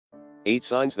8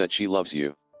 signs that she loves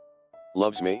you.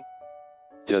 Loves me?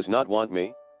 Does not want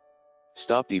me?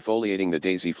 Stop defoliating the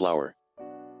daisy flower.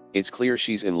 It's clear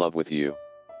she's in love with you.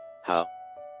 How?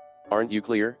 Aren't you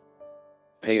clear?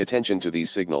 Pay attention to these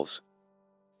signals.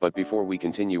 But before we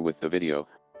continue with the video,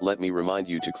 let me remind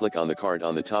you to click on the card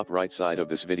on the top right side of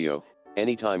this video,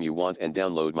 anytime you want, and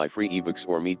download my free ebooks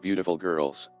or meet beautiful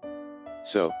girls.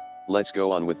 So, let's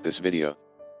go on with this video.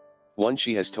 1.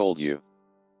 She has told you.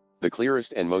 The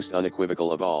clearest and most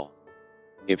unequivocal of all.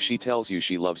 If she tells you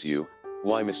she loves you,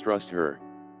 why mistrust her?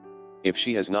 If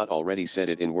she has not already said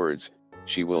it in words,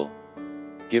 she will.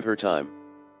 Give her time.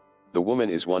 The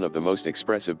woman is one of the most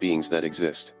expressive beings that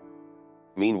exist.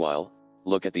 Meanwhile,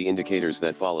 look at the indicators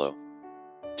that follow.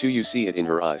 2. You see it in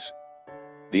her eyes.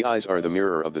 The eyes are the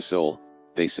mirror of the soul,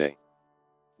 they say.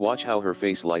 Watch how her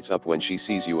face lights up when she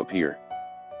sees you appear.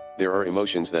 There are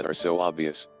emotions that are so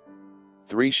obvious.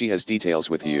 3. She has details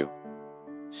with you.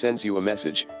 Sends you a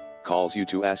message, calls you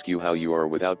to ask you how you are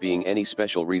without being any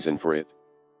special reason for it.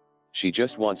 She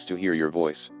just wants to hear your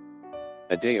voice.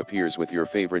 A day appears with your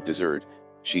favorite dessert,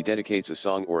 she dedicates a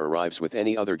song or arrives with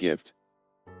any other gift.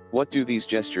 What do these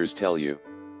gestures tell you?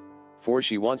 4.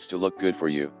 She wants to look good for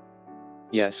you.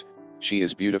 Yes, she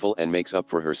is beautiful and makes up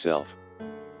for herself.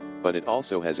 But it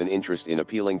also has an interest in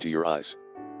appealing to your eyes.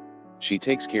 She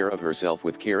takes care of herself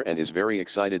with care and is very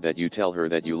excited that you tell her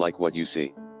that you like what you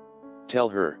see. Tell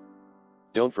her.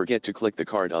 Don't forget to click the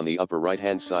card on the upper right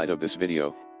hand side of this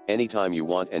video, anytime you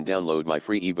want, and download my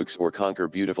free ebooks or Conquer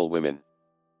Beautiful Women.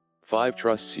 5.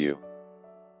 Trusts you.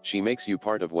 She makes you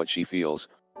part of what she feels,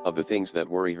 of the things that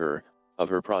worry her, of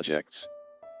her projects.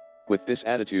 With this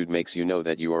attitude makes you know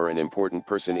that you are an important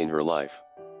person in her life.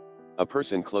 A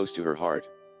person close to her heart.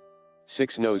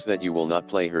 6. Knows that you will not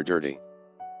play her dirty.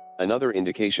 Another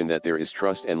indication that there is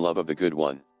trust and love of the good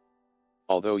one.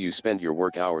 Although you spend your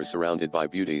work hours surrounded by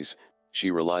beauties, she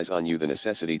relies on you, the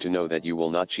necessity to know that you will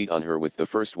not cheat on her with the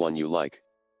first one you like.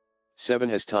 7.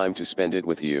 Has time to spend it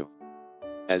with you.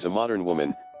 As a modern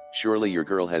woman, surely your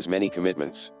girl has many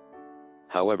commitments.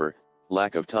 However,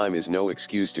 lack of time is no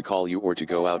excuse to call you or to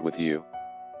go out with you.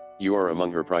 You are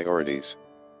among her priorities.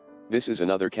 This is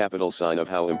another capital sign of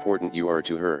how important you are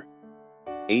to her.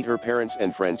 8. Her parents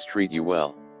and friends treat you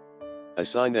well. A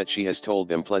sign that she has told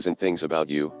them pleasant things about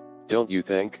you, don't you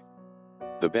think?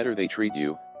 The better they treat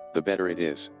you, the better it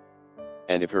is.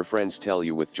 And if her friends tell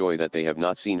you with joy that they have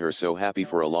not seen her so happy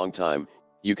for a long time,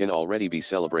 you can already be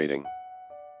celebrating.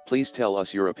 Please tell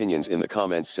us your opinions in the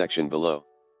comments section below.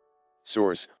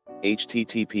 Source: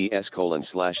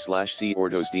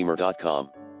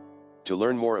 https://cordosdemer.com. To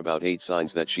learn more about 8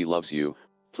 signs that she loves you,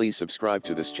 please subscribe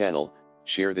to this channel,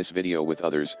 share this video with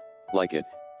others, like it,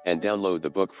 and download the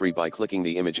book free by clicking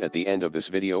the image at the end of this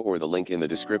video or the link in the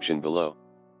description below.